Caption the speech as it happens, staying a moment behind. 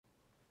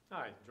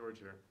Hi, George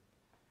here.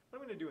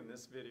 What I'm going to do in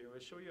this video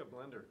is show you a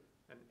blender,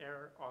 an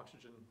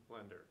air-oxygen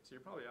blender. So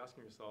you're probably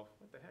asking yourself,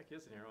 what the heck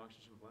is an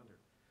air-oxygen blender?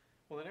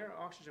 Well, an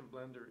air-oxygen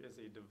blender is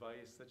a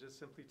device that just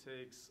simply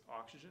takes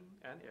oxygen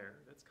and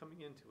air that's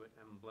coming into it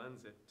and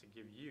blends it to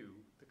give you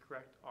the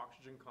correct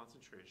oxygen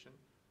concentration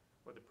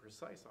or the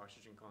precise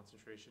oxygen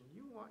concentration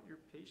you want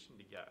your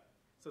patient to get.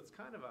 So it's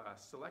kind of a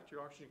select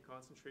your oxygen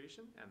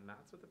concentration and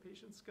that's what the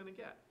patient's going to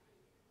get,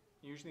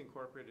 usually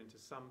incorporated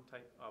into some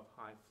type of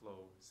high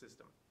flow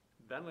system.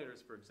 Ventilators,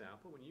 for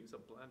example, when you use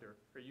a ventilator,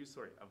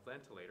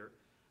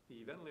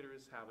 the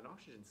ventilators have an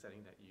oxygen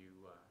setting that you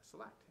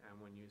select. And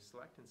when you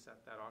select and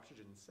set that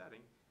oxygen setting,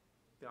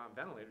 the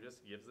ventilator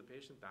just gives the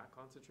patient that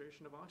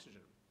concentration of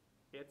oxygen.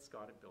 It's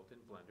got a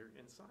built-in blender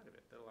inside of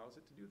it that allows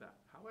it to do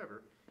that.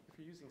 However, if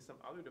you're using some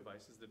other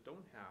devices that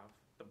don't have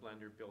the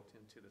blender built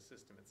into the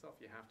system itself,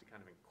 you have to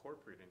kind of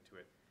incorporate into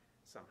it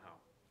somehow.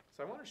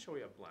 So I want to show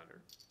you a blender.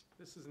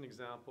 This is an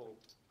example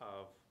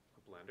of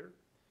a blender.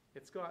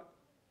 It's got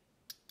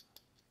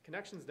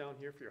connections down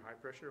here for your high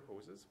pressure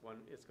hoses.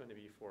 One is going to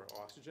be for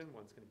oxygen,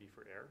 one's going to be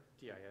for air,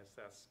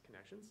 DISS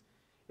connections.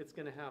 It's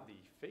going to have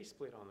the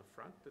faceplate on the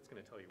front that's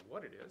going to tell you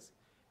what it is,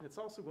 and it's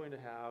also going to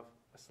have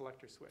a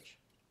selector switch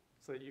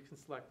so that you can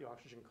select the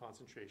oxygen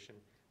concentration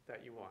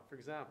that you want. For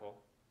example,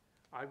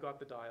 I've got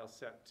the dial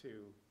set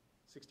to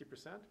 60%.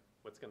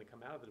 What's going to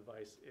come out of the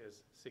device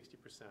is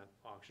 60%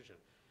 oxygen.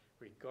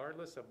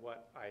 Regardless of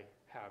what I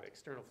have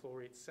external flow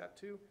rate set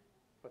to,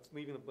 what's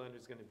leaving the blender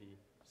is going to be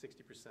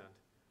 60%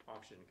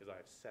 oxygen because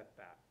I've set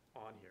that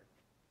on here.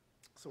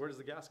 So where does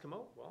the gas come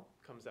out? Well,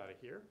 it comes out of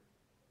here,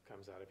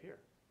 comes out of here.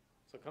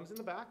 So it comes in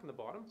the back and the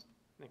bottom,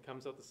 and it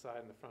comes out the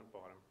side and the front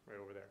bottom right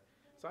over there.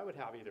 So I would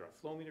have either a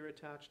flow meter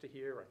attached to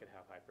here, or I could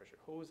have high pressure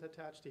hose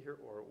attached to here,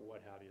 or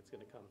what have you. It's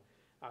going to come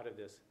out of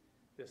this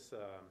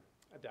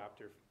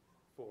adapter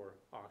for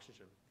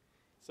oxygen.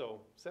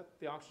 So set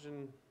the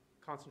oxygen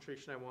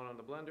concentration I want on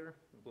the blender.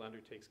 The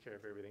blender takes care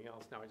of everything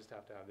else. Now I just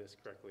have to have this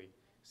correctly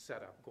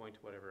set up, going to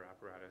whatever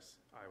apparatus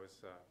I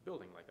was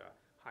building, like a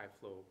high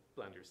flow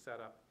blender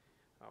setup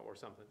or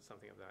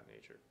something of that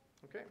nature.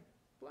 Okay,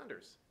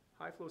 blenders,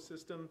 high flow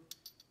system,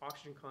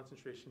 oxygen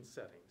concentration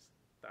settings.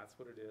 That's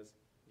what it is.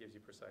 It gives you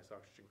precise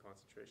oxygen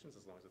concentrations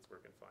as long as it's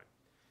working fine.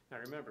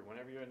 Now remember,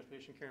 whenever you're in a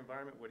patient care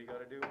environment, what do you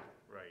got to do?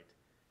 Right,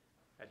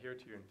 adhere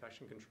to your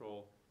infection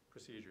control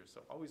procedures.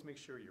 So always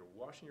make sure you're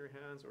washing your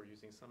hands or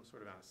using some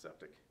sort of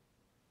antiseptic.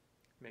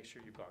 Make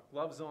sure you've got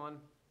gloves on.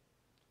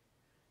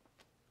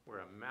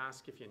 Wear a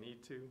mask if you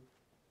need to.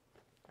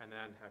 And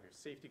then have your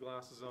safety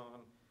glasses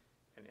on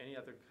and any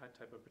other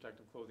type of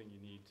protective clothing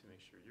you need to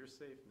make sure you're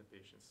safe and the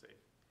patient's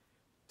safe.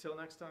 Till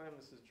next time,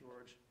 this is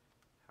George.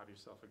 Have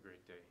yourself a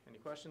great day. Any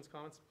questions,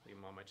 comments? Leave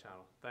them on my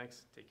channel.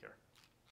 Thanks. Take care.